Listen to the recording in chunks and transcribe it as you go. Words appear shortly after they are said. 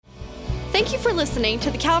Thank you for listening to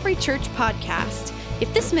the Calvary Church podcast.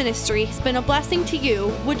 If this ministry has been a blessing to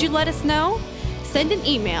you, would you let us know? Send an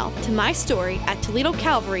email to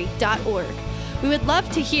mystory@toledocalvary.org. We would love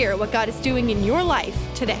to hear what God is doing in your life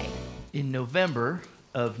today. In November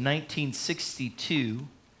of 1962,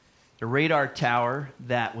 the radar tower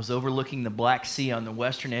that was overlooking the Black Sea on the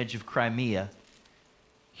western edge of Crimea,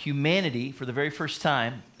 humanity, for the very first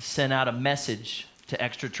time, sent out a message to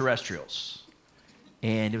extraterrestrials.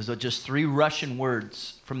 And it was just 3 Russian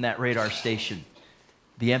words from that radar station,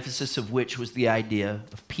 the emphasis of which was the idea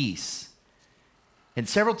of peace. And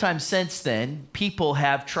several times since then, people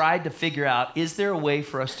have tried to figure out, is there a way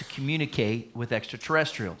for us to communicate with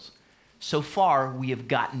extraterrestrials? So far, we have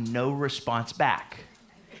gotten no response back.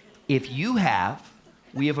 If you have,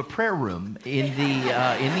 we have a prayer room in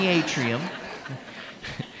the atrium.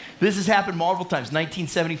 This has happened multiple times.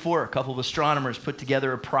 1974, a couple of astronomers put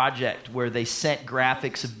together a project where they sent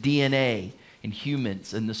graphics of DNA in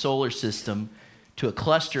humans in the solar system to a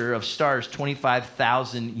cluster of stars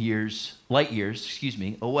 25,000 light years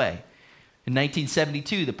away. In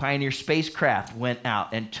 1972, the Pioneer spacecraft went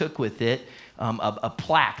out and took with it a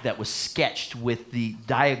plaque that was sketched with the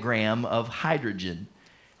diagram of hydrogen.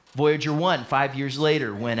 Voyager 1, 5 years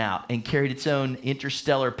later, went out and carried its own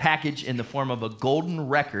interstellar package in the form of a golden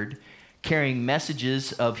record carrying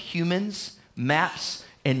messages of humans, maps,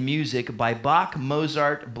 and music by Bach,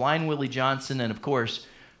 Mozart, Blind Willie Johnson, and of course,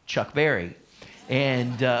 Chuck Berry.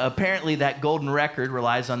 And apparently that golden record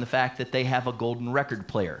relies on the fact that they have a golden record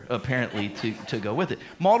player, apparently, to go with it.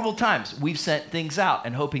 Multiple times we've sent things out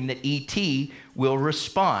and hoping that ET will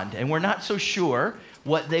respond. And we're not so sure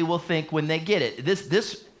what they will think when they get it.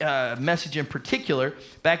 This message in particular,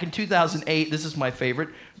 back in 2008, this is my favorite,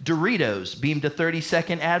 Doritos beamed a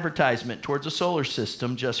 30-second advertisement towards a solar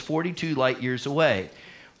system just 42 light years away.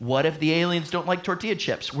 What if the aliens don't like tortilla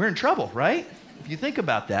chips? We're in trouble, right? If you think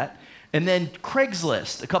about that. And then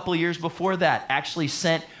Craigslist, a couple of years before that, actually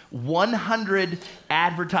sent 100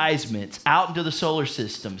 advertisements out into the solar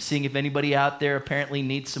system, seeing if anybody out there apparently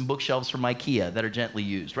needs some bookshelves from IKEA that are gently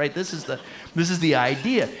used, right? This is the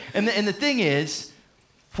idea. And the thing is,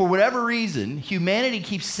 for whatever reason, humanity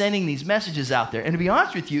keeps sending these messages out there. And to be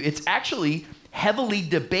honest with you, it's actually heavily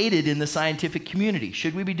debated in the scientific community.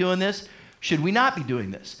 Should we be doing this? Should we not be doing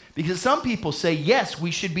this? Because some people say, yes, we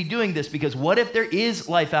should be doing this, because what if there is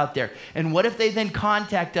life out there? And what if they then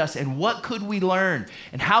contact us? And what could we learn?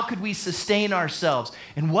 And how could we sustain ourselves?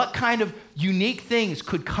 And what kind of unique things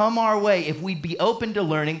could come our way if we'd be open to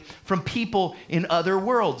learning from people in other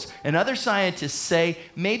worlds? And other scientists say,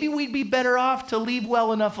 maybe we'd be better off to leave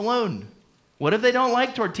well enough alone. What if they don't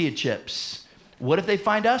like tortilla chips? What if they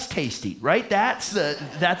find us tasty, right? That's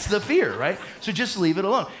the fear, right? So just leave it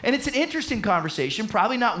alone. And it's an interesting conversation,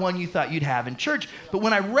 probably not one you thought you'd have in church. But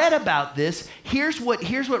when I read about this, here's what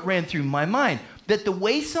ran through my mind. That the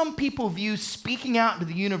way some people view speaking out into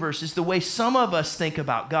the universe is the way some of us think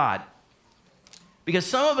about God. Because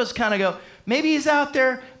some of us kind of go, maybe he's out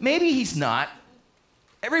there, maybe he's not.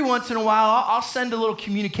 Every once in a while, I'll send a little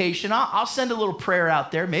communication. I'll send a little prayer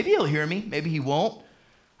out there. Maybe he'll hear me, maybe he won't.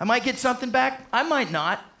 I might get something back. I might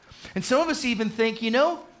not. And some of us even think,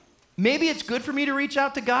 maybe it's good for me to reach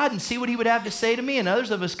out to God and see what he would have to say to me. And others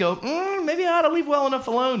of us go, maybe I ought to leave well enough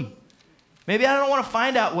alone. Maybe I don't want to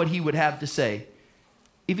find out what he would have to say,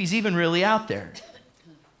 if he's even really out there.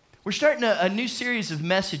 We're starting a new series of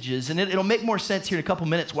messages, and it'll make more sense here in a couple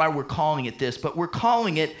minutes why we're calling it this, but we're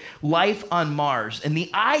calling it Life on Mars. And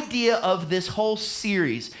the idea of this whole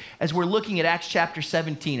series, as we're looking at Acts chapter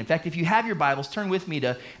 17, in fact, if you have your Bibles, turn with me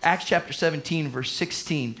to Acts chapter 17, verse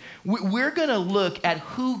 16. We're going to look at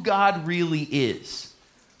who God really is.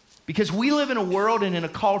 Because we live in a world and in a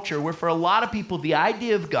culture where for a lot of people, the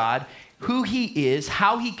idea of God, who he is,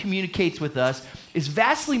 how he communicates with us, is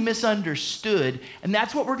vastly misunderstood, and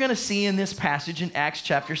that's what we're going to see in this passage in Acts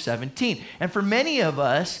chapter 17. And for many of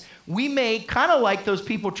us, we may, kind of like those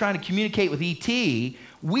people trying to communicate with E.T.,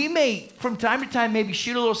 we may, from time to time, maybe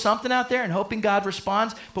shoot a little something out there and hoping God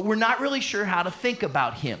responds, but we're not really sure how to think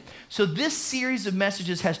about him. So this series of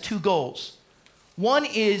messages has 2 goals. One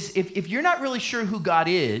is, if you're not really sure who God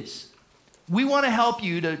is, we want to help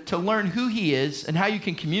you to learn who he is and how you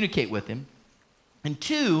can communicate with him. And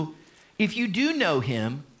 2, if you do know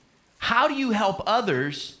him, how do you help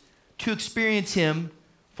others to experience him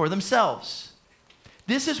for themselves?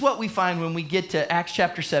 This is what we find when we get to Acts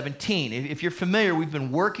chapter 17. If you're familiar, we've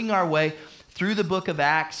been working our way through the book of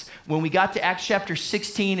Acts. When we got to Acts chapter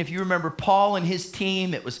 16, if you remember Paul and his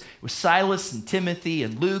team, it was Silas and Timothy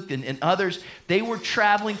and Luke and others. They were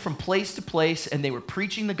traveling from place to place, and they were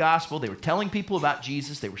preaching the gospel. They were telling people about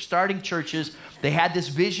Jesus. They were starting churches. They had this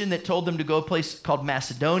vision that told them to go to a place called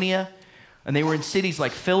Macedonia, and they were in cities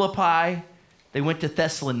like Philippi. They went to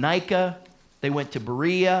Thessalonica. They went to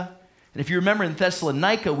Berea. And if you remember in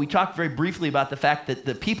Thessalonica, we talked very briefly about the fact that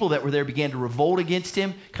the people that were there began to revolt against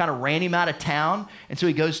him, kind of ran him out of town. And so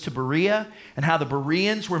he goes to Berea, and how the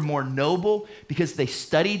Bereans were more noble because they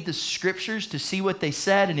studied the scriptures to see what they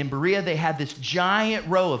said. And in Berea, they had this giant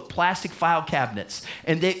row of plastic file cabinets.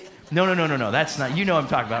 And no, that's not, you know what I'm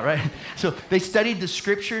talking about, right? So they studied the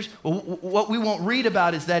scriptures. Well, what we won't read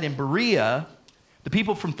about is that in Berea, the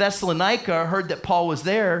people from Thessalonica heard that Paul was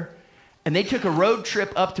there, and they took a road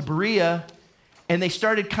trip up to Berea, and they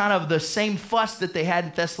started kind of the same fuss that they had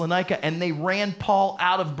in Thessalonica, and they ran Paul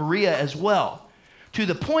out of Berea as well. To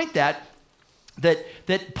the point that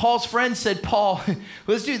Paul's friend said, Paul,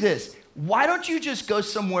 let's do this. Why don't you just go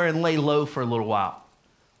somewhere and lay low for a little while?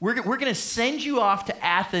 We're going to send you off to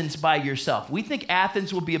Athens by yourself. We think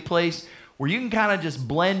Athens will be a place where you can kind of just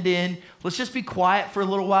blend in. Let's just be quiet for a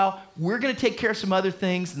little while. We're going to take care of some other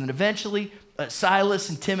things, and then eventually Silas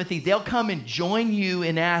and Timothy, they'll come and join you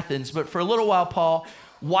in Athens. But for a little while, Paul,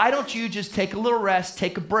 why don't you just take a little rest,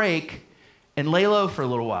 take a break, and lay low for a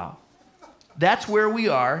little while? That's where we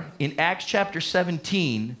are in Acts chapter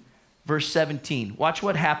 17, verse 17. Watch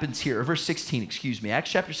what happens here, or verse 16, excuse me.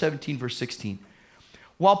 Acts chapter 17, verse 16.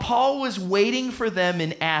 While Paul was waiting for them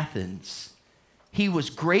in Athens, he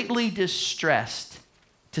was greatly distressed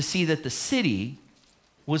to see that the city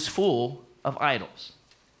was full of idols.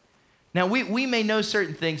 Now, we may know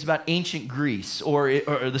certain things about ancient Greece or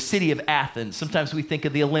the city of Athens. Sometimes we think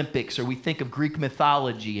of the Olympics, or we think of Greek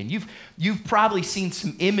mythology. And you've probably seen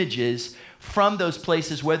some images from those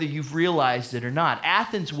places, whether you've realized it or not.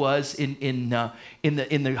 Athens was in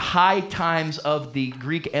the high times of the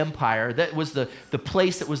Greek Empire. That was the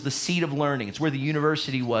place that was the seat of learning. It's where the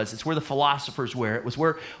university was. It's where the philosophers were. It was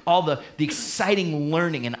where all the exciting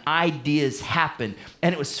learning and ideas happened.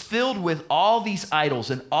 And it was filled with all these idols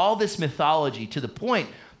and all this mythology, to the point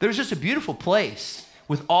there was just a beautiful place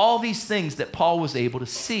with all these things that Paul was able to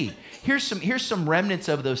see. Here's some remnants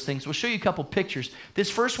of those things. We'll show you a couple pictures. This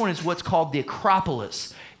first one is what's called the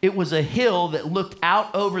Acropolis. It was a hill that looked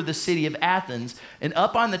out over the city of Athens, and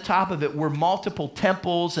up on the top of it were multiple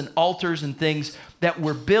temples and altars and things that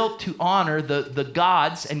were built to honor the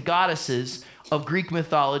gods and goddesses of Greek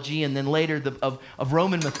mythology, and then later of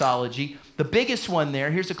Roman mythology. The biggest one there,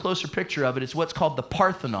 here's a closer picture of it, is what's called the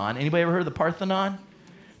Parthenon. Anybody ever heard of the Parthenon?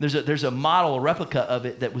 There's a model, a replica of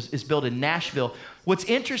it that is built in Nashville. What's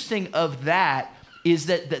interesting of that is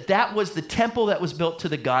that was the temple that was built to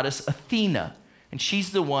the goddess Athena. And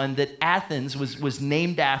she's the one that Athens was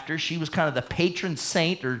named after. She was kind of the patron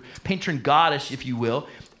saint, or patron goddess, if you will,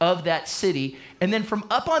 of that city. And then from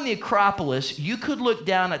up on the Acropolis, you could look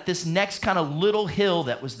down at this next kind of little hill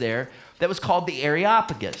that was there that was called the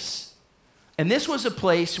Areopagus. And this was a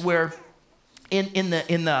place where in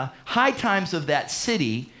the high times of that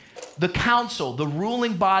city, the council, the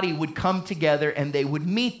ruling body, would come together and they would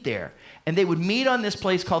meet there. And they would meet on this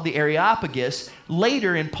place called the Areopagus.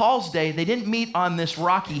 Later, in Paul's day, they didn't meet on this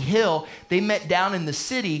rocky hill. They met down in the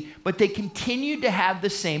city, but they continued to have the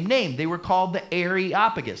same name. They were called the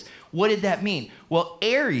Areopagus. What did that mean? Well,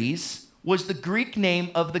 Ares was the Greek name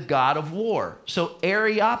of the god of war. So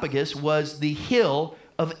Areopagus was the hill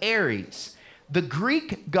of Ares. The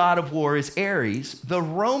Greek god of war is Ares. The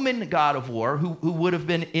Roman god of war, who would have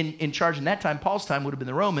been in charge in that time, Paul's time would have been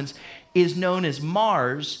the Romans, is known as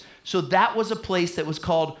Mars. So that was a place that was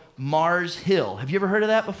called Mars Hill. Have you ever heard of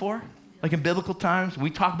that before? Like in biblical times, we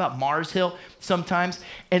talk about Mars Hill sometimes.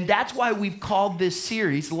 And that's why we've called this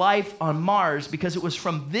series Life on Mars, because it was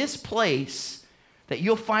from this place that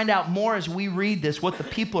you'll find out more as we read this, what the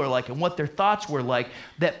people are like and what their thoughts were like,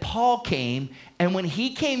 that Paul came. And when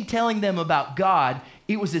he came telling them about God,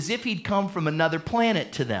 it was as if he'd come from another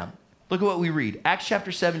planet to them. Look at what we read. Acts chapter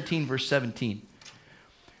 17, verse 17.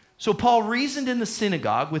 So Paul reasoned in the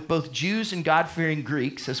synagogue with both Jews and God-fearing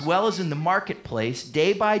Greeks, as well as in the marketplace,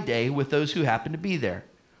 day by day with those who happened to be there.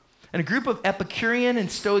 And a group of Epicurean and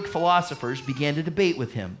Stoic philosophers began to debate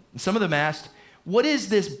with him. And some of them asked, "What is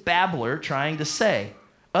this babbler trying to say?"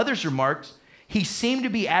 Others remarked, "He seemed to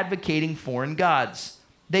be advocating foreign gods."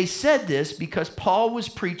 They said this because Paul was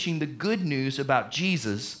preaching the good news about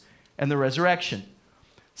Jesus and the resurrection.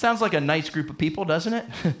 Sounds like a nice group of people, doesn't it?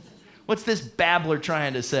 What's this babbler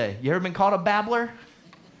trying to say? You ever been called a babbler?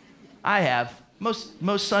 I have.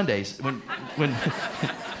 Most Sundays when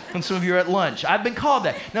And some of you are at lunch. I've been called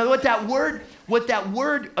that. Now, what that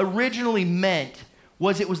word originally meant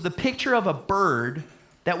was it was the picture of a bird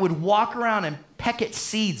that would walk around and peck at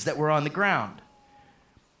seeds that were on the ground.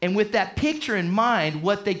 And with that picture in mind,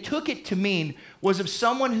 what they took it to mean was of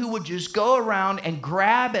someone who would just go around and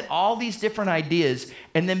grab at all these different ideas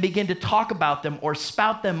and then begin to talk about them or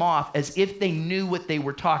spout them off as if they knew what they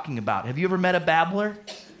were talking about. Have you ever met a babbler?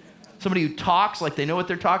 Somebody who talks like they know what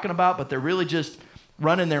they're talking about, but they're really just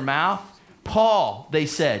running their mouth. Paul, they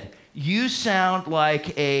said, you sound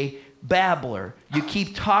like a babbler. You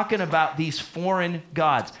keep talking about these foreign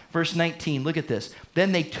gods. Verse 19, look at this.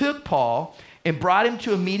 Then they took Paul and brought him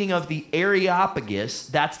to a meeting of the Areopagus.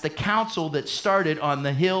 That's the council that started on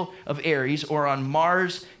the hill of Ares, or on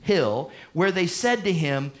Mars Hill, where they said to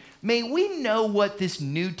him, may we know what this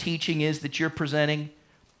new teaching is that you're presenting?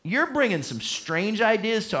 You're bringing some strange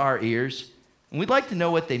ideas to our ears, and we'd like to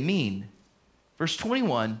know what they mean. Verse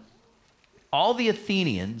 21, all the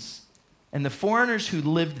Athenians and the foreigners who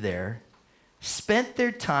lived there spent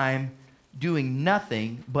their time doing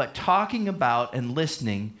nothing but talking about and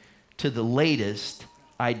listening to the latest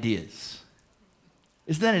ideas.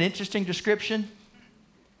 Isn't that an interesting description?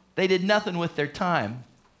 They did nothing with their time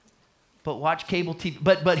but watch cable TV,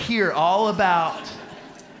 but hear all about.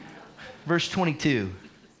 Verse 22.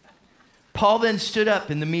 Paul then stood up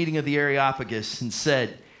in the meeting of the Areopagus and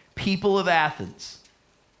said, people of Athens,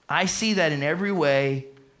 I see that in every way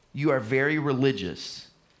you are very religious.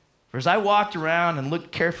 For as I walked around and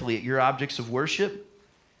looked carefully at your objects of worship,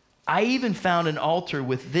 I even found an altar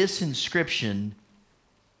with this inscription,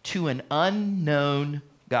 to an unknown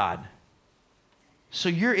God. So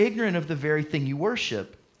you're ignorant of the very thing you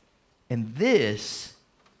worship, and this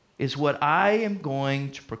is what I am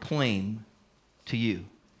going to proclaim to you.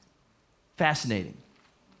 Fascinating.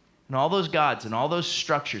 And all those gods and all those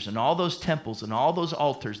structures and all those temples and all those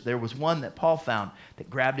altars, there was one that Paul found that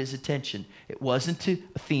grabbed his attention. It wasn't to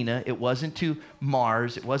Athena, it wasn't to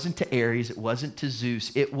Mars, it wasn't to Ares, it wasn't to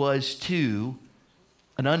Zeus, it was to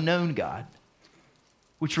an unknown God,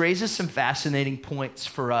 which raises some fascinating points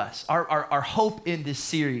for us. Our hope in this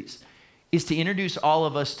series is to introduce all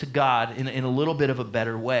of us to God in a little bit of a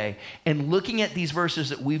better way. And looking at these verses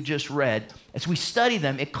that we've just read, as we study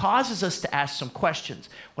them, it causes us to ask some questions.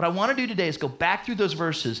 What I want to do today is go back through those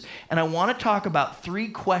verses, and I want to talk about 3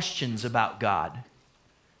 questions about God.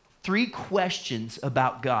 3 questions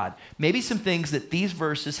about God. Maybe some things that these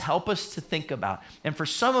verses help us to think about. And for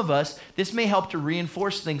some of us, this may help to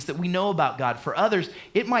reinforce things that we know about God. For others,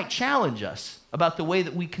 it might challenge us about the way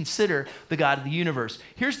that we consider the God of the universe.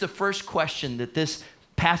 Here's the first question that this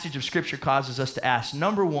passage of Scripture causes us to ask.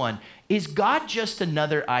 Number 1, is God just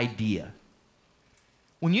another idea?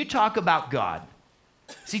 When you talk about God,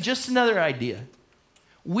 is he just another idea?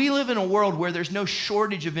 We live in a world where there's no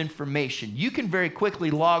shortage of information. You can very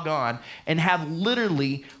quickly log on and have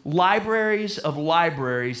literally libraries of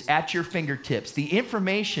libraries at your fingertips. The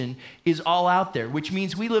information is all out there, which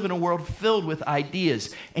means we live in a world filled with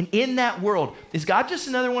ideas. And in that world, is God just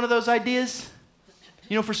another one of those ideas?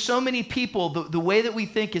 You know, for so many people, the way that we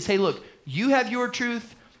think is, hey, look, you have your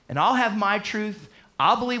truth and I'll have my truth.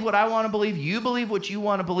 I'll believe what I want to believe. You believe what you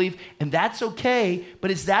want to believe. And that's okay. But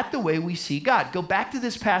is that the way we see God? Go back to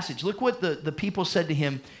this passage. Look what the people said to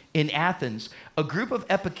him in Athens. A group of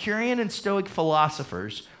Epicurean and Stoic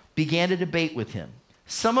philosophers began to debate with him.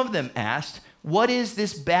 Some of them asked, what is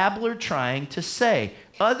this babbler trying to say?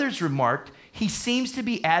 Others remarked, he seems to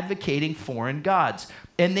be advocating foreign gods.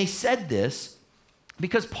 And they said this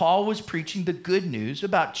because Paul was preaching the good news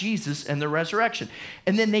about Jesus and the resurrection.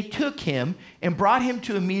 And then they took him and brought him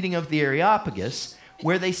to a meeting of the Areopagus,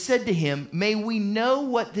 where they said to him, may we know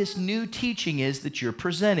what this new teaching is that you're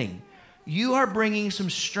presenting? You are bringing some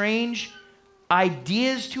strange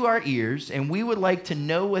ideas to our ears, and we would like to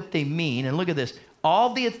know what they mean. And look at this.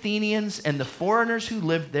 All the Athenians and the foreigners who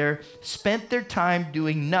lived there spent their time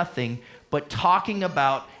doing nothing but talking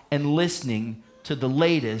about and listening to the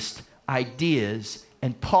latest ideas.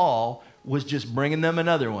 And Paul was just bringing them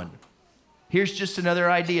another one. Here's just another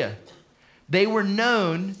idea. They were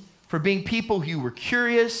known for being people who were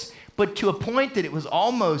curious, but to a point that it was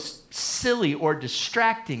almost silly or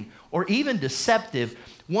distracting or even deceptive.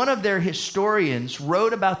 One of their historians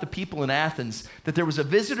wrote about the people in Athens that there was a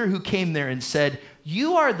visitor who came there and said,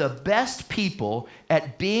 you are the best people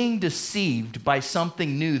at being deceived by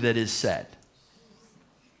something new that is said.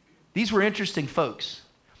 These were interesting folks.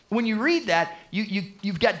 When you read that,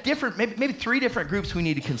 you've got different, maybe 3 different groups we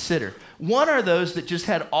need to consider. One are those that just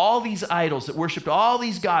had all these idols, that worshiped all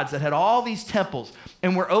these gods, that had all these temples,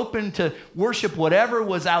 and were open to worship whatever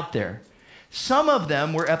was out there. Some of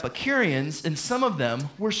them were Epicureans and some of them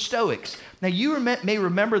were Stoics. Now you may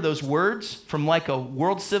remember those words from like a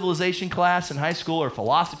world civilization class in high school or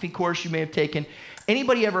philosophy course you may have taken.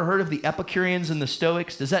 Anybody ever heard of the Epicureans and the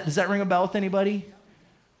Stoics? Does that ring a bell with anybody?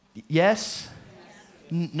 Yes?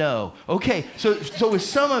 No. Okay, so with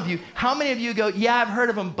some of you, how many of you go, yeah, I've heard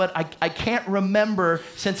of them, but I can't remember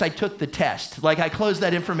since I took the test. Like I closed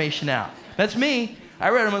that information out. That's me. I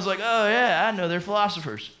read them, I was like, oh yeah, I know they're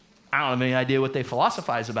philosophers. I don't have any idea what they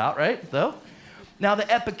philosophize about, right, though? Now, the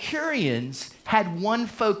Epicureans had one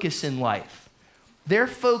focus in life. Their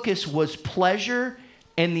focus was pleasure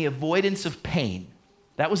and the avoidance of pain.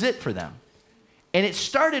 That was it for them. And it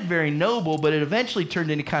started very noble, but it eventually turned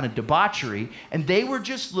into kind of debauchery, and they were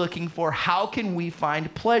just looking for how can we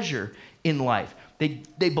find pleasure in life. They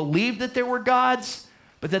believed that there were gods,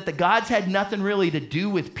 but that the gods had nothing really to do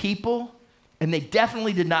with people, and they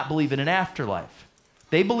definitely did not believe in an afterlife.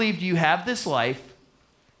 They believed you have this life,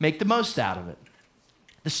 make the most out of it.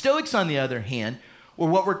 The Stoics, on the other hand, were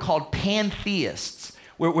what were called pantheists,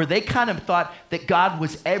 where they kind of thought that God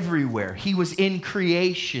was everywhere. He was in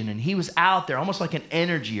creation, and he was out there, almost like an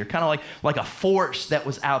energy, or kind of like a force that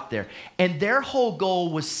was out there. And their whole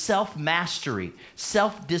goal was self-mastery,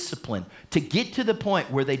 self-discipline, to get to the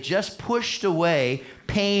point where they just pushed away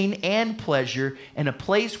pain and pleasure in a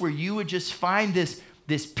place where you would just find this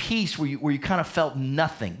peace where you kind of felt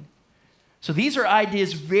nothing. So these are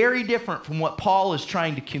ideas very different from what Paul is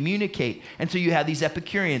trying to communicate. And so you have these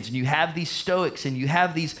Epicureans, and you have these Stoics, and you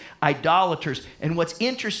have these idolaters. And what's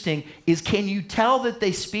interesting is, can you tell that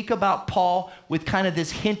they speak about Paul with kind of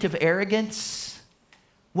this hint of arrogance?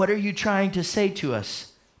 What are you trying to say to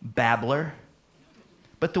us, babbler?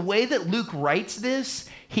 But the way that Luke writes this,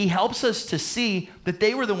 he helps us to see that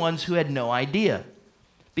they were the ones who had no idea.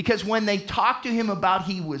 Because when they talked to him about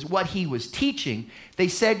what he was teaching, they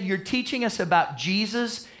said, you're teaching us about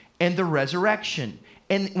Jesus and the resurrection.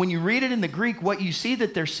 And when you read it in the Greek, what you see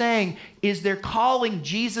that they're saying is they're calling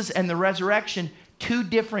Jesus and the resurrection two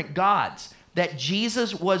different gods. That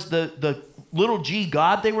Jesus was the little g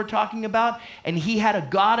God they were talking about, and he had a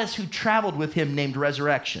goddess who traveled with him named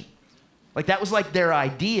Resurrection. Like that was like their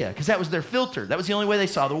idea, because that was their filter. That was the only way they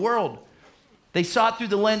saw the world. They saw it through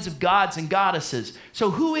the lens of gods and goddesses.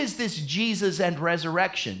 So who is this Jesus and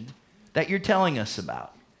resurrection that you're telling us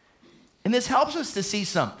about? And this helps us to see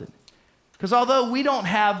something. Because although we don't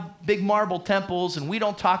have big marble temples and we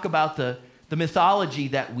don't talk about the mythology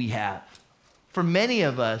that we have, for many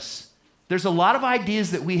of us, there's a lot of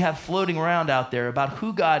ideas that we have floating around out there about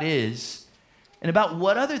who God is and about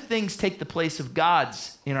what other things take the place of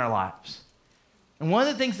God's in our lives. And one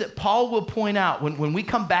of the things that Paul will point out when we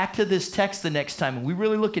come back to this text the next time and we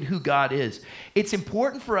really look at who God is, it's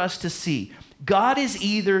important for us to see God is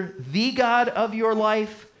either the God of your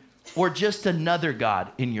life or just another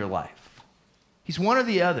God in your life. He's one or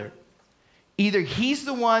the other. Either he's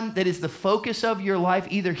the one that is the focus of your life,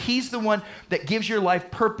 either he's the one that gives your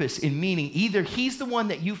life purpose and meaning, either he's the one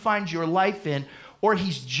that you find your life in, or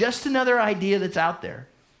he's just another idea that's out there.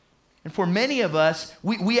 And for many of us,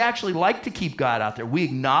 we actually like to keep God out there. We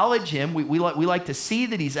acknowledge him. We like to see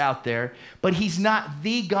that he's out there, but he's not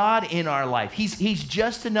the God in our life. He's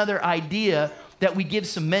just another idea that we give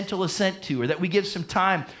some mental assent to, or that we give some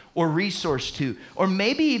time or resource to. Or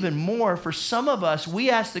maybe even more, for some of us, we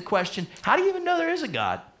ask the question, how do you even know there is a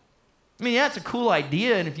God? I mean, yeah, it's a cool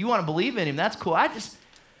idea, and if you want to believe in him, that's cool.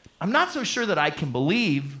 I'm not so sure that I can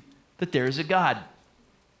believe that there is a God.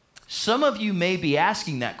 Some of you may be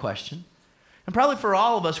asking that question, and probably for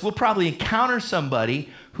all of us, we'll probably encounter somebody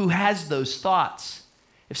who has those thoughts.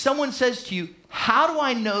 If someone says to you, how do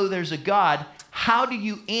I know there's a God? How do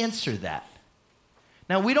you answer that?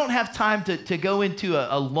 Now, we don't have time to go into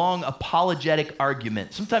a long apologetic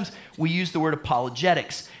argument. Sometimes we use the word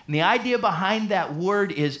apologetics. And the idea behind that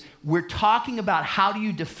word is we're talking about how do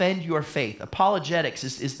you defend your faith. Apologetics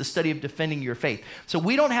is the study of defending your faith. So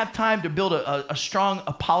we don't have time to build a strong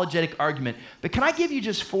apologetic argument. But can I give you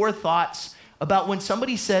just 4 thoughts about when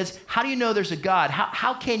somebody says, how do you know there's a God?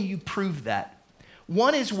 How can you prove that?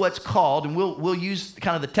 One is what's called, and we'll use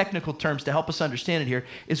kind of the technical terms to help us understand it here,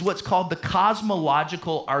 is what's called the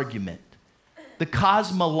cosmological argument. The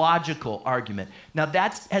cosmological argument. Now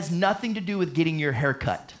that has nothing to do with getting your hair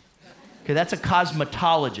cut. Okay, that's a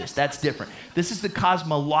cosmetologist. That's different. This is the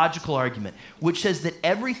cosmological argument, which says that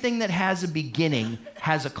everything that has a beginning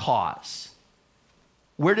has a cause.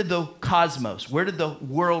 Where did the cosmos, where did the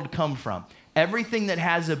world come from? Everything that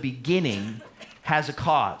has a beginning has a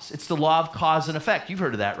cause. It's the law of cause and effect. You've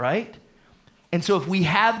heard of that, right? And so if we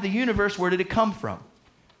have the universe, where did it come from?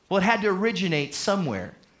 Well, it had to originate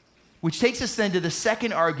somewhere. which takes us then to the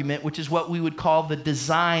second argument, which is what we would call the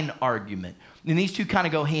design argument. And these two kind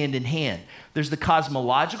of go hand in hand. There's the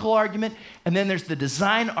cosmological argument, and then there's the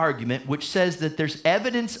design argument, which says that there's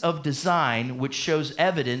evidence of design which shows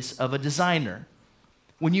evidence of a designer.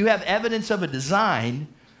 When you have evidence of a design,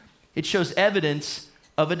 it shows evidence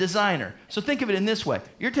of a designer. So think of it in this way.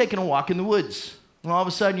 You're taking a walk in the woods, and all of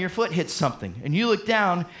a sudden your foot hits something, and you look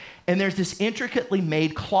down, and there's this intricately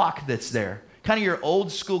made clock that's there. Kind of your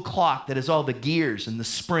old school clock that has all the gears and the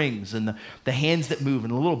springs and the hands that move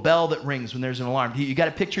and the little bell that rings when there's an alarm. You got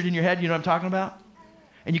it pictured in your head? You know what I'm talking about?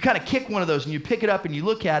 And you kind of kick one of those and you pick it up and you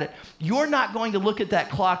look at it. You're not going to look at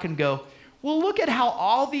that clock and go, well, look at how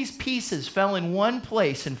all these pieces fell in one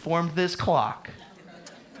place and formed this clock.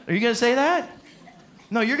 Are you going to say that?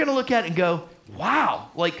 No, you're going to look at it and go,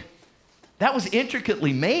 wow, like that was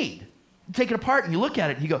intricately made. Take it apart and you look at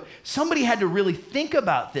it and you go, somebody had to really think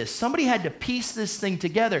about this. Somebody had to piece this thing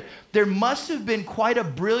together. There must have been quite a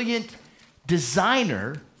brilliant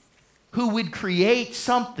designer who would create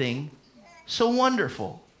something so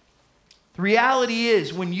wonderful. The reality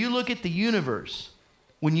is, when you look at the universe,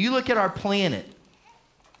 when you look at our planet,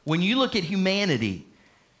 when you look at humanity,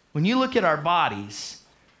 when you look at our bodies,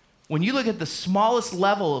 when you look at the smallest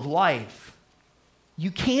level of life,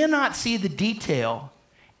 you cannot see the detail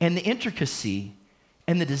and the intricacy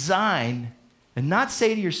and the design and not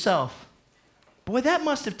say to yourself, boy, that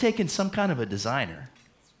must have taken some kind of a designer.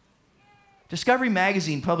 Discovery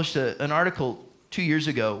Magazine published an article 2 years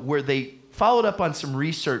ago where they followed up on some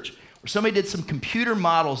research where somebody did some computer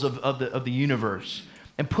models of the universe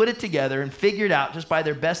and put it together and figured out, just by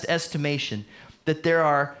their best estimation, that there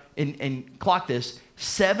are, and clock this,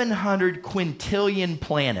 700 quintillion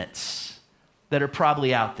planets that are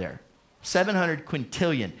probably out there. 700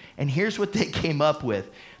 quintillion. And here's what they came up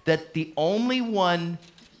with, that the only one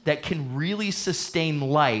that can really sustain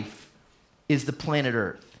life is the planet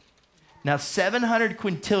Earth. Now, 700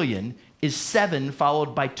 quintillion is 7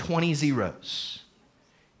 followed by 20 zeros.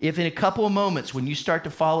 If in a couple of moments when you start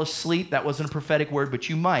to fall asleep, that wasn't a prophetic word, but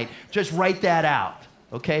you might, just write that out,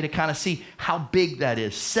 okay, to kind of see how big that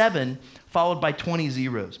is. 7 followed by 20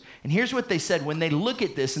 zeros. And here's what they said when they look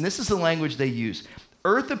at this, and this is the language they use.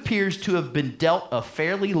 Earth appears to have been dealt a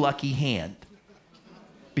fairly lucky hand.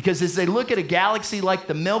 Because as they look at a galaxy like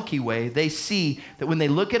the Milky Way, they see that when they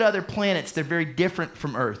look at other planets, they're very different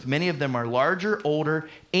from Earth. Many of them are larger, older,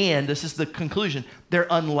 and, this is the conclusion, they're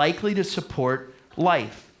unlikely to support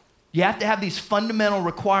life. You have to have these fundamental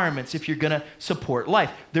requirements if you're going to support life.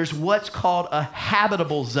 There's what's called a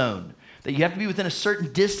habitable zone, that you have to be within a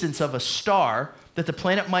certain distance of a star that the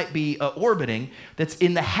planet might be orbiting, that's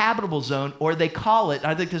in the habitable zone, or they call it,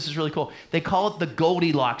 I think this is really cool, they call it the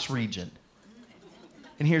Goldilocks region.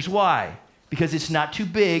 And here's why. Because it's not too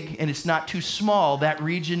big and it's not too small. That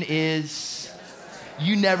region is,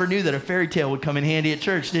 you never knew that a fairy tale would come in handy at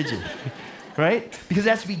church, did you? Right? Because it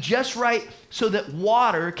has to be just right so that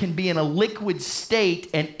water can be in a liquid state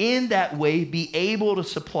and in that way be able to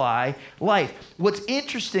supply life. What's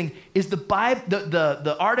interesting is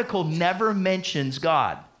the article never mentions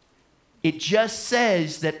God. It just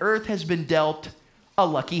says that Earth has been dealt a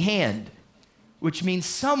lucky hand, which means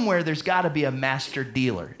somewhere there's got to be a master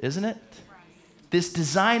dealer, isn't it? This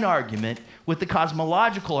design argument with the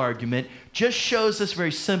cosmological argument just shows us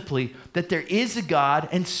very simply that there is a God,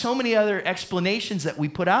 and so many other explanations that we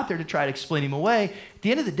put out there to try to explain him away, at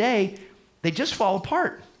the end of the day, they just fall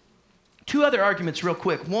apart. Two other arguments real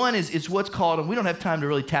quick. One is what's called, and we don't have time to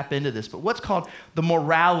really tap into this, but what's called the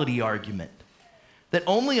morality argument. That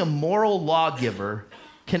only a moral lawgiver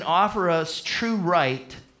can offer us true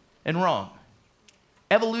right and wrong.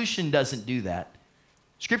 Evolution doesn't do that.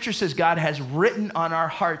 Scripture says God has written on our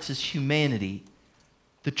hearts as humanity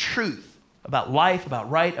the truth about life,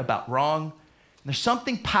 about right, about wrong. And there's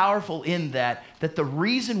something powerful in that the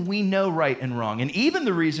reason we know right and wrong, and even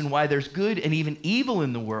the reason why there's good and even evil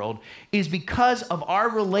in the world, is because of our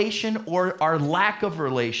relation or our lack of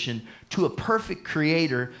relation to a perfect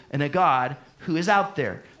creator and a God who is out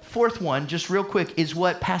there. Fourth one, just real quick, is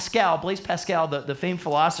what Blaise Pascal, the famed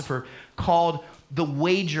philosopher, called the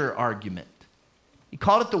wager argument. He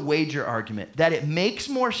called it the wager argument, that it makes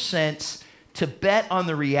more sense to bet on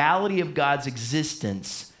the reality of God's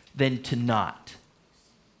existence than to not.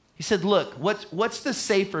 He said, look, what's the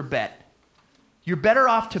safer bet? You're better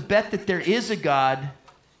off to bet that there is a God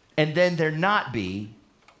and then there not be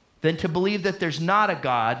than to believe that there's not a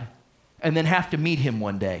God and then have to meet him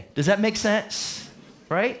one day. Does that make sense?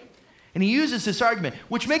 Right? And he uses this argument,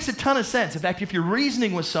 which makes a ton of sense. In fact, if you're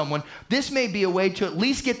reasoning with someone, this may be a way to at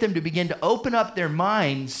least get them to begin to open up their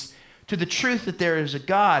minds to the truth that there is a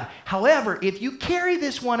God. However, if you carry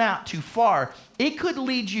this one out too far, it could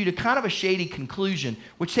lead you to kind of a shady conclusion,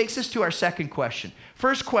 which takes us to our second question.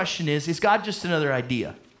 First question is God just another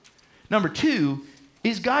idea? Number two,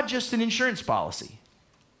 is God just an insurance policy?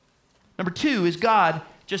 Number two, is God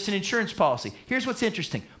just an insurance policy? Here's what's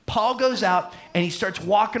interesting. Paul goes out and he starts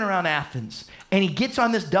walking around Athens, and he gets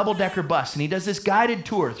on this double-decker bus, and he does this guided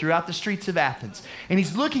tour throughout the streets of Athens, and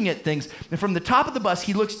he's looking at things, and from the top of the bus,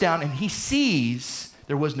 he looks down and he sees,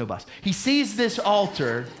 there was no bus, he sees this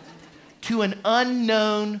altar to an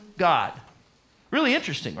unknown God. Really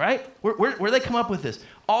interesting, right? Where they come up with this?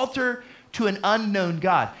 Altar to an unknown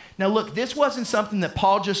God. Now look, this wasn't something that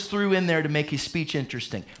Paul just threw in there to make his speech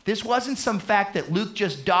interesting. This wasn't some fact that Luke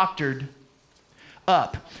just doctored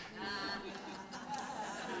up.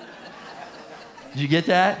 Did you get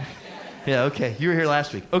that? Yeah, okay. You were here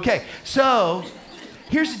last week. Okay, so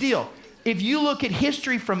here's the deal. If you look at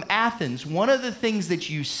history from Athens, one of the things that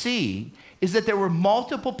you see is that there were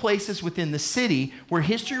multiple places within the city where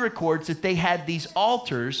history records that they had these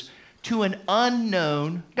altars to an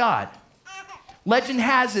unknown God. Legend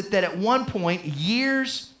has it that at one point,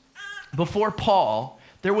 years before Paul,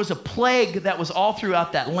 there was a plague that was all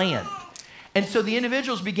throughout that land. And so the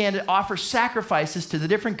individuals began to offer sacrifices to the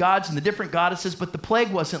different gods and the different goddesses, but the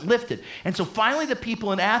plague wasn't lifted. And so finally the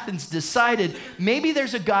people in Athens decided, maybe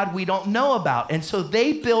there's a God we don't know about. And so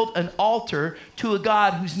they built an altar to a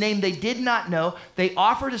God whose name they did not know. They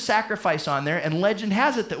offered a sacrifice on there, and legend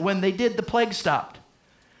has it that when they did, the plague stopped.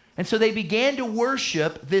 And so they began to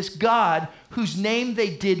worship this God whose name they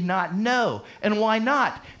did not know. And why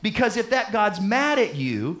not? Because if that God's mad at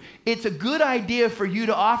you, it's a good idea for you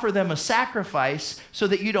to offer them a sacrifice so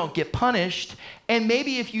that you don't get punished. And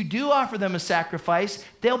maybe if you do offer them a sacrifice,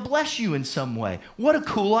 they'll bless you in some way. What a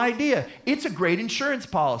cool idea. It's a great insurance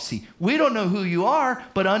policy. We don't know who you are,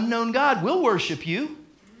 but unknown God will worship you.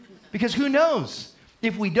 Because who knows?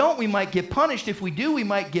 If we don't, we might get punished. If we do, we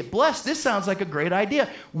might get blessed. This sounds like a great idea.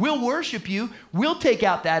 We'll worship you. We'll take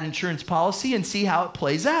out that insurance policy and see how it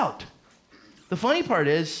plays out. The funny part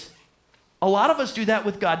is, a lot of us do that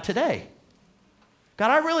with God today. God,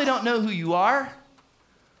 I really don't know who you are,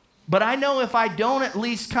 but I know if I don't at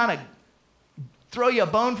least kind of throw you a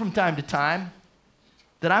bone from time to time,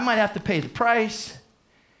 that I might have to pay the price.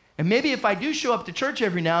 And maybe if I do show up to church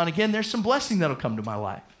every now and again, there's some blessing that'll come to my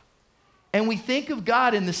life. And we think of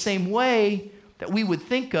God in the same way that we would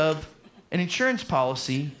think of an insurance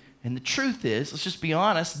policy. And the truth is, let's just be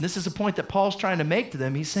honest, and this is a point that Paul's trying to make to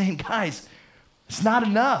them. He's saying, guys, it's not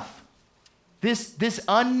enough. This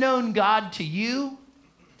unknown God to you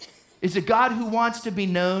is a God who wants to be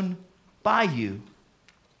known by you.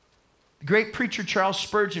 The great preacher Charles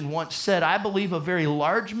Spurgeon once said, I believe a very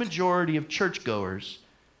large majority of churchgoers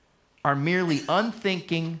are merely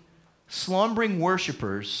unthinking, slumbering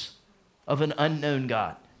worshipers of an unknown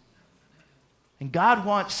God. And God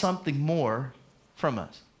wants something more from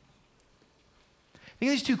us.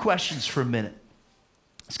 Think of these two questions for a minute.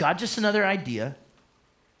 Is God just another idea?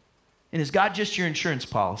 And is God just your insurance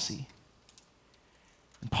policy?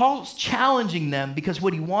 And Paul's challenging them because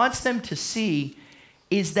what he wants them to see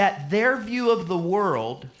is that their view of the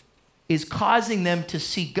world is causing them to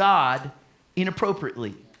see God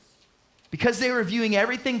inappropriately. Because they were viewing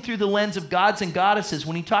everything through the lens of gods and goddesses.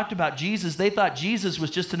 When he talked about Jesus, they thought Jesus was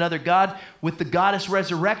just another God with the goddess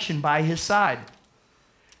resurrection by his side.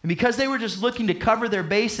 And because they were just looking to cover their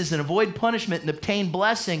bases and avoid punishment and obtain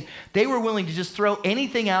blessing, they were willing to just throw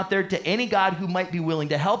anything out there to any God who might be willing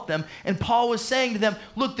to help them. And Paul was saying to them,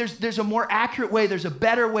 look, there's a more accurate way, there's a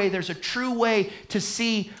better way, there's a true way to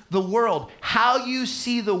see the world. How you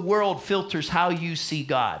see the world filters how you see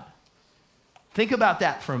God. Think about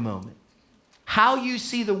that for a moment. How you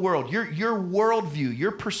see the world, your worldview,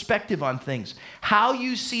 your perspective on things, how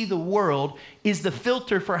you see the world is the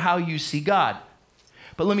filter for how you see God.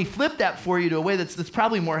 But let me flip that for you to a way that's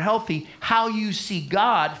probably more healthy. How you see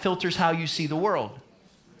God filters how you see the world.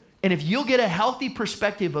 And if you'll get a healthy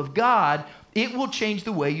perspective of God, it will change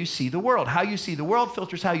the way you see the world. How you see the world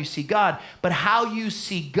filters how you see God, but how you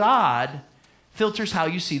see God filters how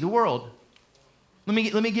you see the world. Let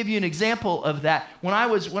me give you an example of that. When I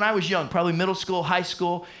was young, probably middle school, high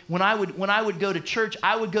school, when I would go to church,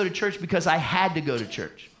 I would go to church because I had to go to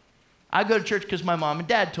church. I'd go to church because my mom and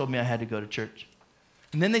dad told me I had to go to church.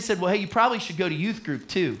 And then they said, well, hey, you probably should go to youth group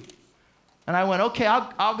too. And I went, okay,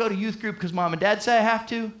 I'll go to youth group because mom and dad say I have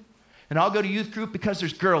to. And I'll go to youth group because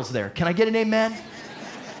there's girls there. Can I get an amen?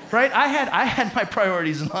 Right? I had my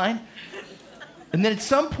priorities in line. And then at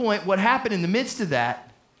some point, what happened in the midst of that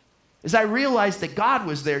is I realized that God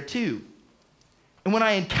was there too. And when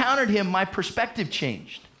I encountered him, my perspective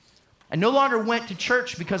changed. I no longer went to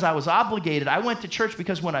church because I was obligated. I went to church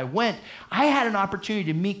because when I went, I had an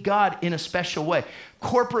opportunity to meet God in a special way.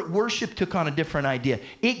 Corporate worship took on a different idea.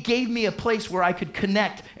 It gave me a place where I could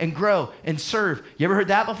connect and grow and serve. You ever heard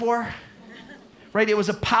that before? Right? It was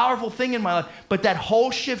a powerful thing in my life, but that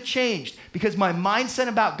whole shift changed because my mindset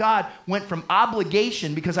about God went from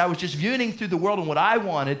obligation, because I was just viewing through the world and what I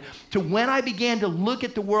wanted, to when I began to look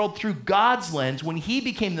at the world through God's lens, when he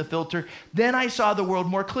became the filter, then I saw the world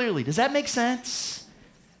more clearly. Does that make sense?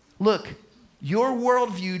 Look, your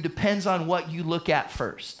worldview depends on what you look at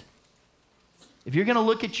first. If you're going to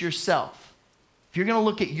look at yourself, if you're going to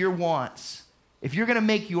look at your wants, if you're going to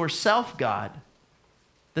make yourself God,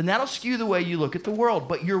 then that'll skew the way you look at the world.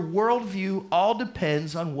 But your worldview all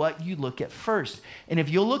depends on what you look at first. And if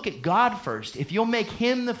you'll look at God first, if you'll make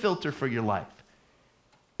him the filter for your life,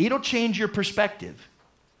 it'll change your perspective.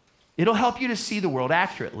 It'll help you to see the world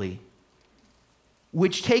accurately,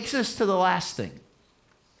 which takes us to the last thing.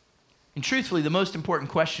 And truthfully, the most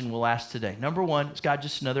important question we'll ask today. Number one, is God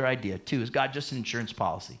just another idea? Two, is God just an insurance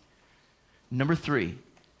policy? Number three,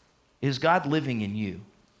 is God living in you?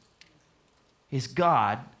 Is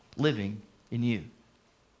God living in you?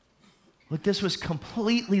 Look, this was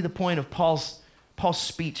completely the point of Paul's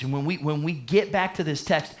speech. And when we get back to this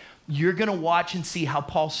text, you're going to watch and see how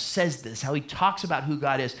Paul says this, how he talks about who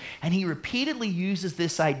God is. And he repeatedly uses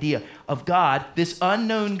this idea of God, this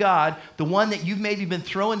unknown God, the one that you've maybe been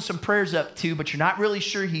throwing some prayers up to, but you're not really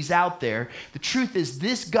sure he's out there. The truth is,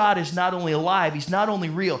 this God is not only alive, he's not only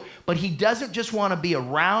real, but he doesn't just want to be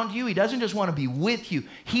around you. He doesn't just want to be with you.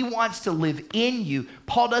 He wants to live in you.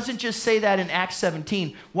 Paul doesn't just say that in Acts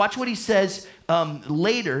 17. Watch what he says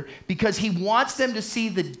later, because he wants them to see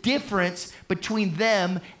the difference between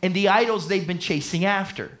them and the idols they've been chasing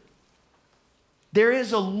after. There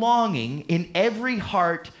is a longing in every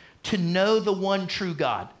heart to know the one true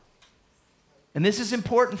God. And this is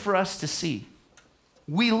important for us to see.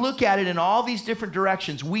 We look at it in all these different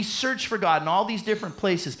directions. We search for God in all these different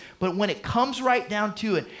places. But when it comes right down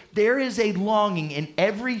to it, there is a longing in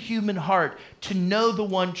every human heart to know the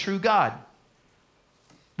one true God.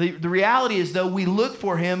 The reality is, though, we look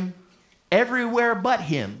for him everywhere but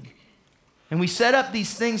him. And we set up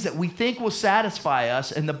these things that we think will satisfy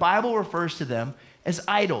us, and the Bible refers to them as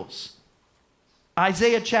idols.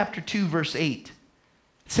 Isaiah chapter 2, verse 8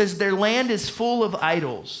 says, "Their land is full of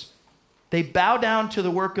idols. They bow down to the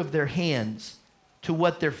work of their hands, to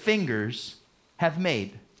what their fingers have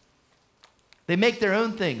made." They make their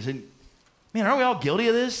own things. And man, aren't we all guilty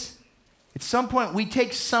of this? At some point, we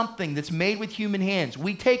take something that's made with human hands.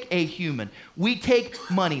 We take a human. We take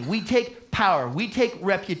money. We take power. We take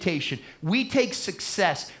reputation. We take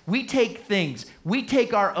success. We take things. We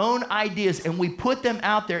take our own ideas and we put them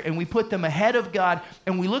out there and we put them ahead of God,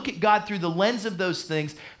 and we look at God through the lens of those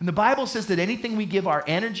things. And the Bible says that anything we give our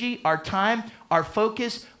energy, our time, our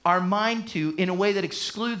focus, our mind to in a way that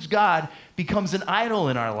excludes God becomes an idol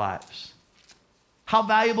in our lives. How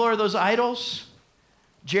valuable are those idols?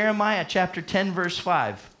 Jeremiah chapter 10, verse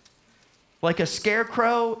 5. Like a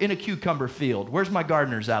scarecrow in a cucumber field. Where's my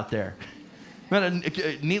gardeners out there? A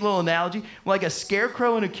neat little analogy. Like a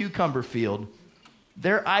scarecrow in a cucumber field,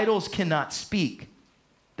 their idols cannot speak.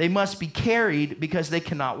 They must be carried because they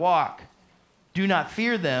cannot walk. Do not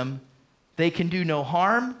fear them. They can do no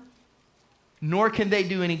harm, nor can they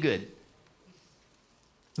do any good.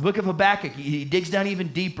 The book of Habakkuk, he digs down even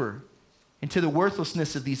deeper into the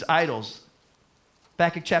worthlessness of these idols.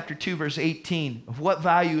 Habakkuk chapter 2, verse 18. Of what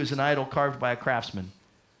value is an idol carved by a craftsman,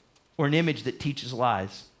 or an image that teaches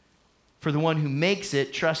lies? For the one who makes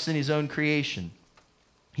it trusts in his own creation.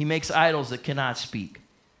 He makes idols that cannot speak.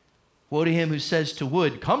 Woe to him who says to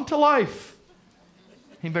wood, "Come to life."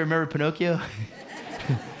 Anybody remember Pinocchio?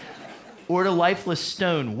 Or to lifeless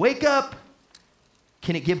stone, "Wake up."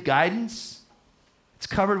 Can it give guidance? It's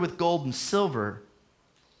covered with gold and silver.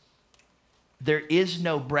 There is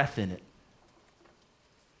no breath in it.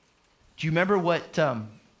 Do you remember what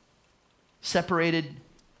separated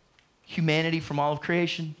humanity from all of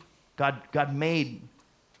creation? God made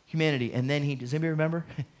humanity, and then does anybody remember?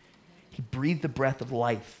 He breathed the breath of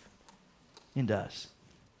life into us.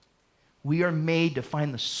 We are made to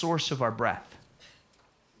find the source of our breath.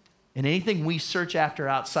 And anything we search after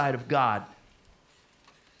outside of God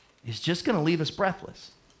is just going to leave us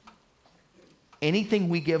breathless. Anything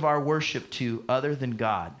we give our worship to other than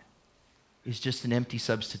God is just an empty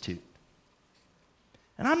substitute.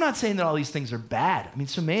 And I'm not saying that all these things are bad. I mean,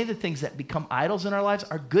 so many of the things that become idols in our lives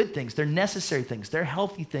are good things. They're necessary things. They're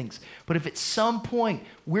healthy things. But if at some point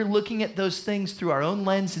we're looking at those things through our own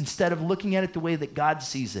lens instead of looking at it the way that God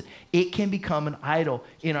sees it, it can become an idol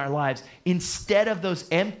in our lives. Instead of those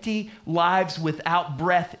empty lives without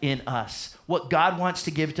breath in us, what God wants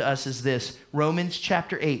to give to us is this. Romans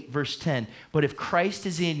chapter 8, verse 10. But if Christ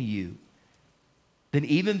is in you, then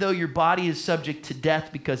even though your body is subject to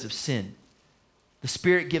death because of sin, the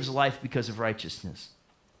Spirit gives life because of righteousness.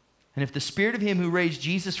 And if the Spirit of him who raised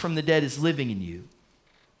Jesus from the dead is living in you,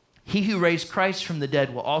 he who raised Christ from the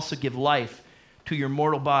dead will also give life to your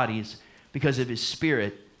mortal bodies because of his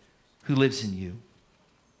Spirit who lives in you.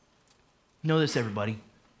 Know this, everybody.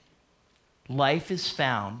 Life is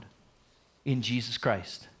found in Jesus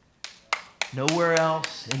Christ. Nowhere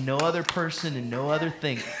else, in no other person, in no other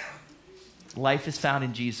thing. Life is found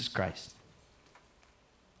in Jesus Christ.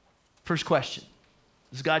 First question.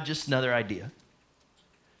 Is God just another idea?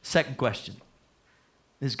 Second question.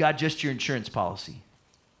 Is God just your insurance policy?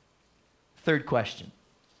 Third question.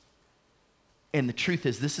 And the truth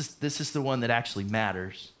is, this is the one that actually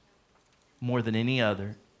matters more than any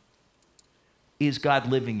other. Is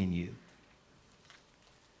God living in you? In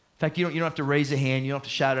fact, you don't have to raise a hand. You don't have to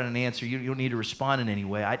shout out an answer. You don't need to respond in any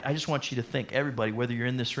way. I just want you to think, everybody, whether you're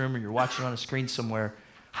in this room or you're watching on a screen somewhere,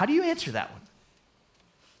 how do you answer that one?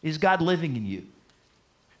 Is God living in you?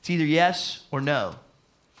 It's either yes or no.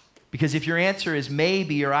 Because if your answer is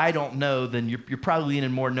maybe or I don't know, then you're probably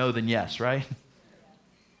leaning more no than yes, right?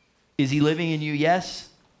 Is he living in you, yes?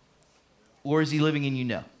 Or is he living in you,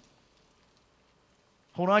 no?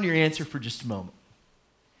 Hold on to your answer for just a moment.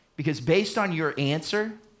 Because based on your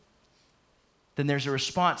answer, then there's a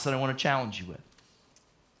response that I want to challenge you with.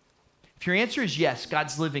 If your answer is yes,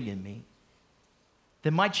 God's living in me,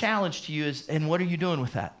 then my challenge to you is, and what are you doing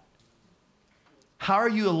with that? How are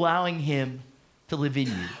you allowing him to live in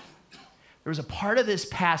you? There was a part of this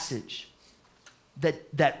passage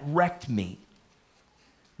that wrecked me,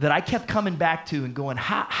 that I kept coming back to and going,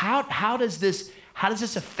 how does this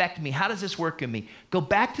affect me? How does this work in me? Go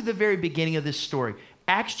back to the very beginning of this story.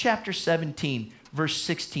 Acts chapter 17, verse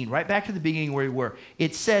 16, right back to the beginning where we were.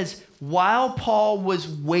 It says, while Paul was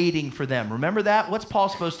waiting for them. Remember that? What's Paul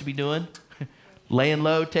supposed to be doing? Laying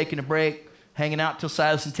low, taking a break, hanging out till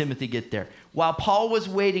Silas and Timothy get there. While Paul was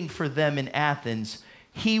waiting for them in Athens,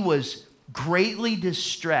 he was greatly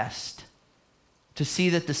distressed to see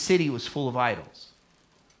that the city was full of idols.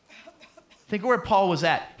 Think of where Paul was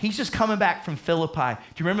at. He's just coming back from Philippi.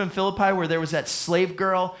 Do you remember in Philippi where there was that slave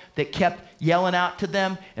girl that kept yelling out to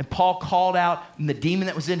them, and Paul called out, and the demon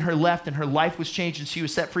that was in her left, and her life was changed, and she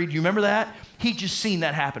was set free? Do you remember that? He'd just seen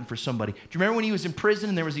that happen for somebody. Do you remember when he was in prison,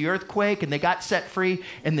 and there was the earthquake, and they got set free,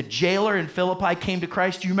 and the jailer in Philippi came to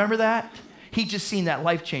Christ? Do you remember that? He'd just seen that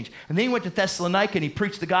life change. And then he went to Thessalonica and he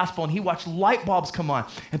preached the gospel and he watched light bulbs come on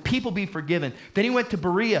and people be forgiven. Then he went to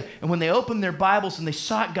Berea, and when they opened their Bibles and they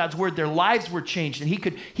sought God's word, their lives were changed, and he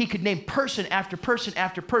could name person after person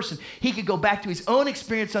after person. He could go back to his own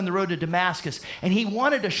experience on the road to Damascus, and he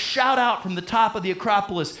wanted to shout out from the top of the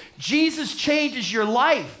Acropolis, Jesus changes your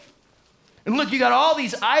life. And look, you got all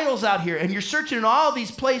these idols out here, and you're searching in all these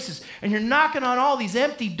places, and you're knocking on all these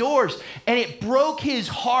empty doors, and it broke his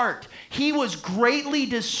heart. He was greatly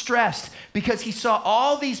distressed because he saw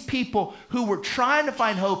all these people who were trying to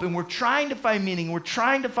find hope and were trying to find meaning, were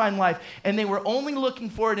trying to find life, and they were only looking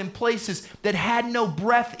for it in places that had no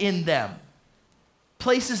breath in them,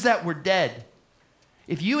 places that were dead.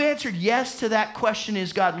 If you answered yes to that question,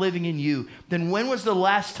 is God living in you, then when was the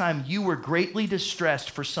last time you were greatly distressed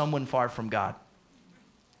for someone far from God?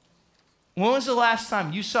 When was the last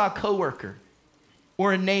time you saw a coworker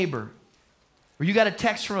or a neighbor, or you got a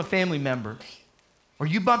text from a family member, or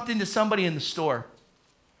you bumped into somebody in the store,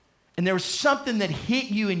 and there was something that hit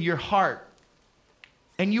you in your heart,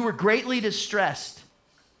 and you were greatly distressed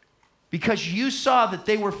because you saw that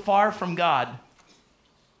they were far from God,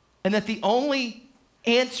 and that the only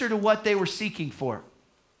answer to what they were seeking for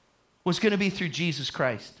was going to be through Jesus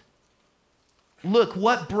Christ? Look,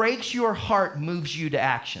 what breaks your heart moves you to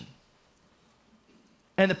action.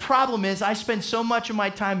 And the problem is, I spend so much of my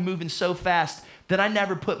time moving so fast that I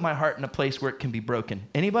never put my heart in a place where it can be broken.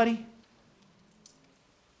 Anybody?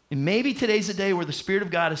 And maybe today's a day where the Spirit of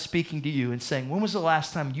God is speaking to you and saying, when was the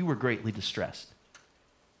last time you were greatly distressed?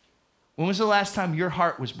 When was the last time your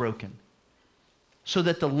heart was broken? So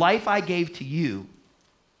that the life I gave to you,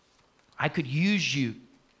 I could use you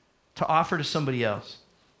to offer to somebody else.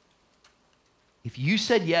 If you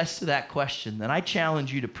said yes to that question, then I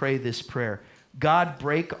challenge you to pray this prayer. God,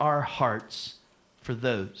 break our hearts for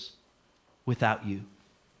those without you.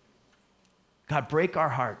 God, break our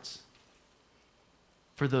hearts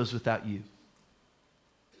for those without you.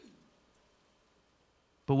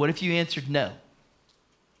 But what if you answered no?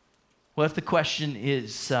 What if the question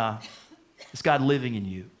is God living in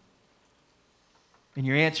you? And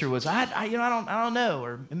your answer was, I don't know,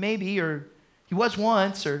 or maybe, or he was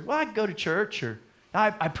once, or well, I go to church, or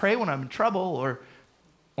I pray when I'm in trouble,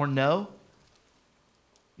 or no.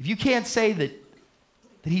 If you can't say that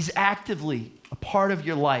he's actively a part of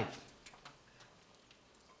your life,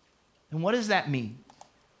 then what does that mean?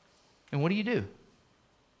 And what do you do?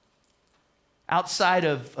 Outside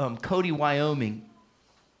of Cody, Wyoming,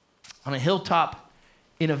 on a hilltop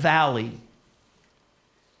in a valley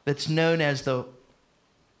that's known as the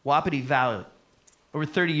Wapiti Valley, over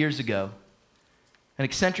 30 years ago, an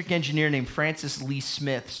eccentric engineer named Francis Lee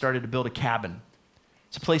Smith started to build a cabin.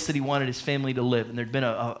 It's a place that he wanted his family to live, and there'd been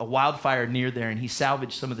a wildfire near there, and he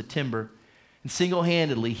salvaged some of the timber, and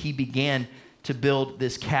single-handedly, he began to build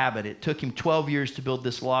this cabin. It took him 12 years to build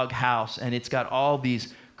this log house, and it's got all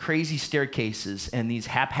these crazy staircases and these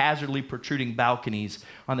haphazardly protruding balconies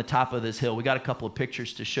on the top of this hill. We got a couple of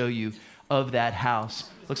pictures to show you of that house.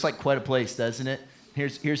 Looks like quite a place, doesn't it?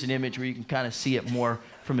 Here's an image where you can kind of see it more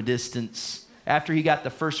from a distance. After he got the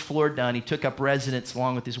first floor done, he took up residence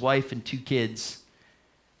along with his wife and 2 kids,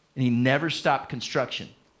 and he never stopped construction.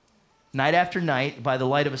 Night after night, by the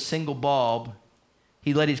light of a single bulb,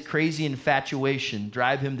 he let his crazy infatuation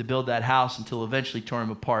drive him to build that house until eventually tore him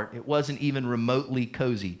apart. It wasn't even remotely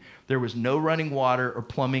cozy. There was no running water or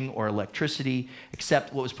plumbing or electricity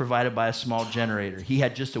except what was provided by a small generator. He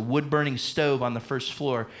had just a wood-burning stove on the first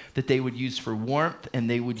floor that they would use for warmth and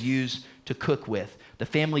they would use to cook with. The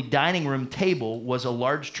family dining room table was a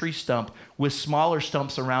large tree stump with smaller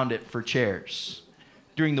stumps around it for chairs.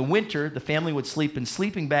 During the winter, the family would sleep in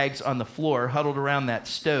sleeping bags on the floor, huddled around that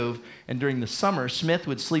stove. And during the summer, Smith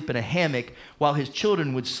would sleep in a hammock while his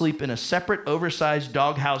children would sleep in a separate, oversized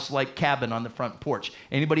doghouse-like cabin on the front porch.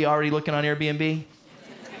 Anybody already looking on Airbnb?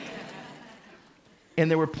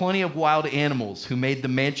 And there were plenty of wild animals who made the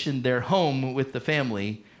mansion their home with the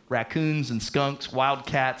family. Raccoons and skunks, wild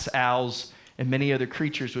cats, owls, and many other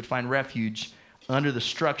creatures would find refuge under the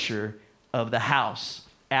structure of the house.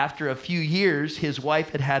 After a few years, his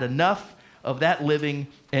wife had had enough of that living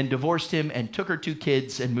and divorced him and took her 2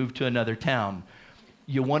 kids and moved to another town.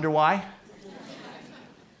 You wonder why?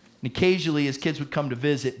 And occasionally his kids would come to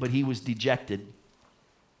visit, but he was dejected.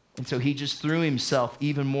 And so he just threw himself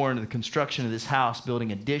even more into the construction of this house,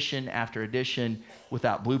 building addition after addition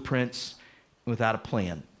without blueprints, without a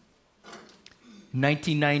plan. In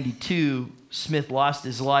 1992, Smith lost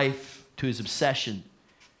his life to his obsession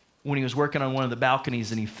when he was working on one of the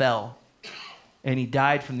balconies and he fell. And he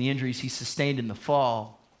died from the injuries he sustained in the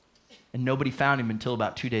fall. And nobody found him until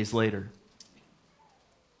about 2 days later.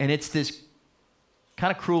 And it's this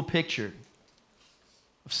kind of cruel picture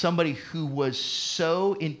of somebody who was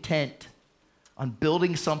so intent on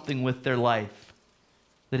building something with their life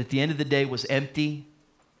that at the end of the day was empty,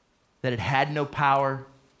 that it had no power,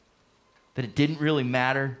 that it didn't really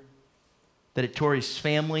matter, that it tore his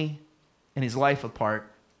family and his life apart,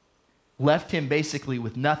 left him basically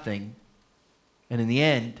with nothing, and in the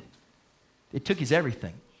end, it took his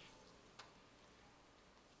everything.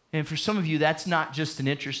 And for some of you, that's not just an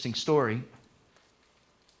interesting story.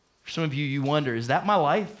 For some of you, you wonder, is that my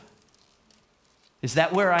life? Is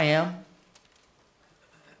that where I am?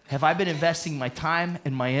 Have I been investing my time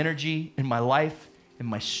and my energy and my life and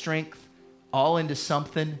my strength all into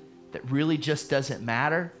something that really just doesn't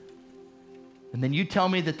matter? And then you tell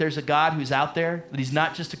me that there's a God who's out there, that he's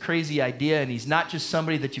not just a crazy idea, and he's not just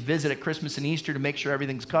somebody that you visit at Christmas and Easter to make sure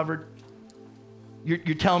everything's covered.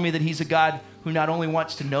 You're telling me that he's a God who not only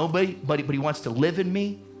wants to know me, but he wants to live in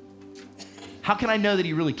me? How can I know that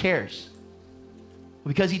he really cares?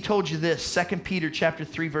 Well, because he told you this, 2 Peter chapter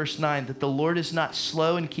 3, verse 9, that the Lord is not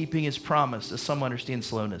slow in keeping his promise, as some understand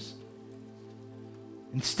slowness.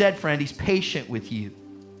 Instead, friend, he's patient with you,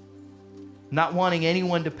 not wanting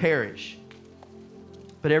anyone to perish,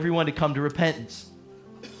 but everyone to come to repentance.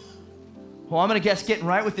 Well, I'm going to guess getting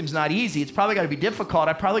right with him is not easy. It's probably got to be difficult.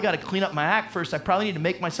 I probably got to clean up my act first. I probably need to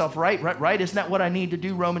make myself right? Isn't that what I need to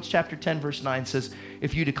do? Romans chapter 10, verse 9 says,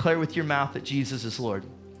 if you declare with your mouth that Jesus is Lord,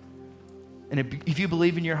 and if you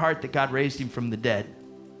believe in your heart that God raised him from the dead,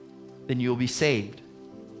 then you will be saved.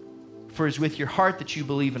 For it's with your heart that you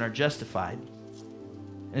believe and are justified,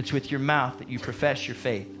 and it's with your mouth that you profess your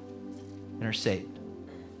faith and are saved.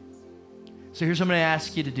 So here's what I'm going to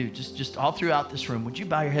ask you to do. Just all throughout this room, would you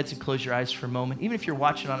bow your heads and close your eyes for a moment? Even if you're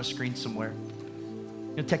watching on a screen somewhere.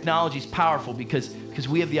 Technology is powerful because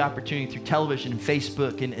we have the opportunity through television and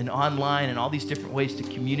Facebook and online and all these different ways to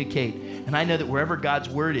communicate. And I know that wherever God's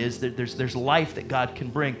word is, there's life that God can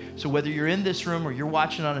bring. So whether you're in this room or you're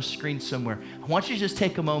watching on a screen somewhere, I want you to just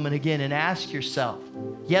take a moment again and ask yourself,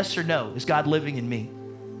 yes or no, is God living in me?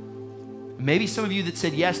 Maybe some of you that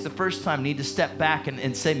said yes the first time need to step back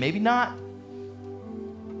and say, maybe not.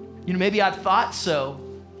 Maybe I thought so,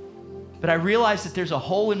 but I realized that there's a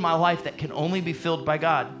hole in my life that can only be filled by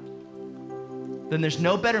God. Then there's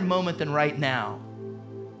no better moment than right now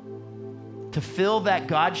to fill that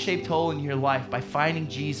God-shaped hole in your life by finding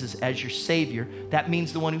Jesus as your Savior. That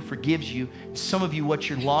means the one who forgives you. Some of you, what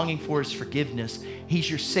you're longing for is forgiveness. He's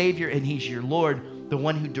your Savior and He's your Lord, the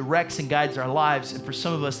one who directs and guides our lives. And for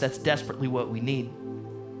some of us, that's desperately what we need.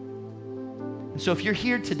 And so if you're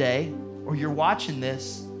here today or you're watching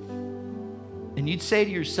this and you'd say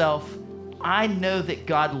to yourself, I know that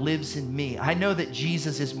God lives in me. I know that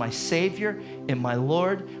Jesus is my Savior and my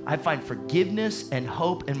Lord. I find forgiveness and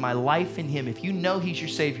hope in my life in Him. If you know He's your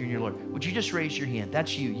Savior and your Lord, would you just raise your hand?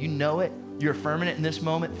 That's you. You know it. You're affirming it in this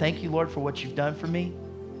moment. Thank you, Lord, for what you've done for me.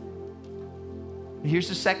 And here's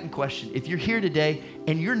the second question. If you're here today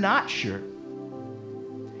and you're not sure,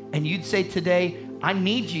 and you'd say today, I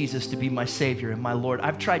need Jesus to be my Savior and my Lord.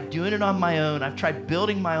 I've tried doing it on my own. I've tried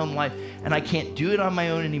building my own life, and I can't do it on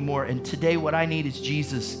my own anymore. And today what I need is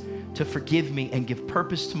Jesus to forgive me and give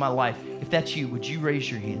purpose to my life. If that's you, would you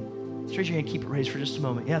raise your hand? Just raise your hand, keep it raised for just a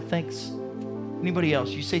moment. Yeah, thanks. Anybody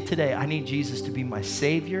else? You say today, I need Jesus to be my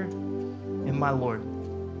Savior and my Lord.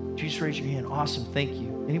 Would you just raise your hand? Awesome, thank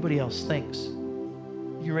you. Anybody else? Thanks.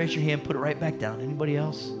 You raise your hand, put it right back down. Anybody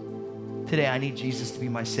else? Today, I need Jesus to be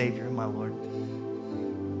my Savior and my Lord.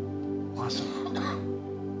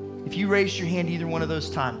 Awesome. If you raised your hand either one of those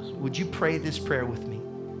times, would you pray this prayer with me?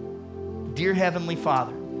 Dear Heavenly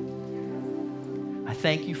Father, I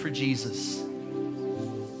thank you for Jesus,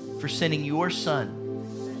 for sending your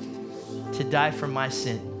Son to die for my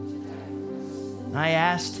sin. And I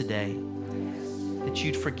ask today that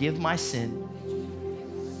you'd forgive my sin,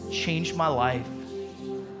 change my life,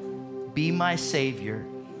 be my Savior,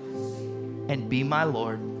 and be my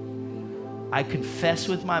Lord. I confess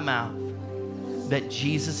with my mouth that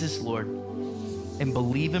Jesus is Lord and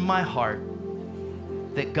believe in my heart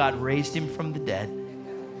that God raised him from the dead.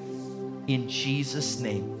 In Jesus'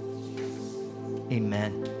 name,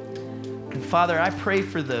 amen. And Father, I pray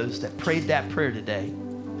for those that prayed that prayer today,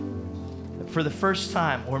 that for the first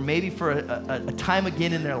time, or maybe for a time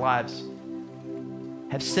again in their lives,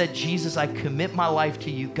 have said, Jesus, I commit my life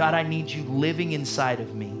to you. God, I need you living inside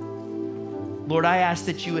of me. Lord, I ask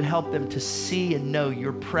that you would help them to see and know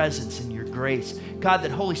your presence and your grace. God,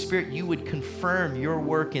 that Holy Spirit, you would confirm your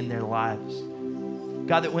work in their lives.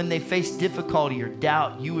 God, that when they face difficulty or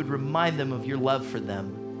doubt, you would remind them of your love for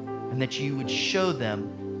them, and that you would show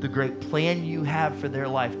them the great plan you have for their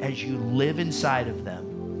life as you live inside of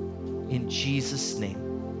them. In Jesus'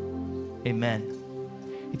 name, amen.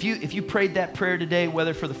 If you prayed that prayer today,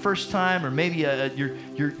 whether for the first time or maybe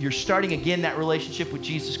you're starting again that relationship with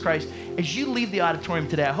Jesus Christ, as you leave the auditorium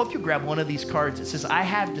today, I hope you grab one of these cards that says, I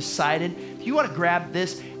have decided. If you want to grab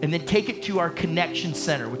this and then take it to our Connection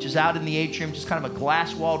Center, which is out in the atrium, just kind of a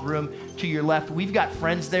glass-walled room to your left. We've got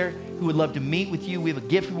friends there who would love to meet with you. We have a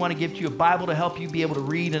gift we want to give to you, a Bible to help you be able to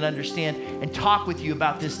read and understand and talk with you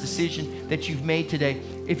about this decision that you've made today.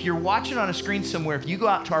 If you're watching on a screen somewhere, if you go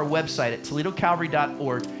out to our website at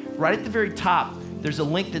ToledoCalvary.org, right at the very top, there's a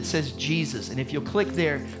link that says Jesus. And if you'll click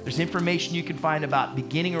there, there's information you can find about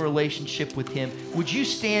beginning a relationship with him. Would you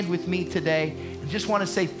stand with me today? I just want to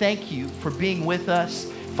say thank you for being with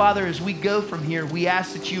us. Father, as we go from here, we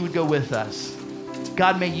ask that you would go with us.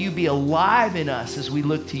 God, may you be alive in us as we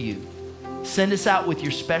look to you. Send us out with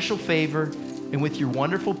your special favor and with your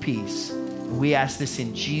wonderful peace. We ask this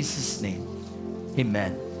in Jesus' name.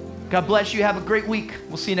 Amen. God bless you. Have a great week.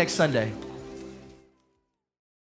 We'll see you next Sunday.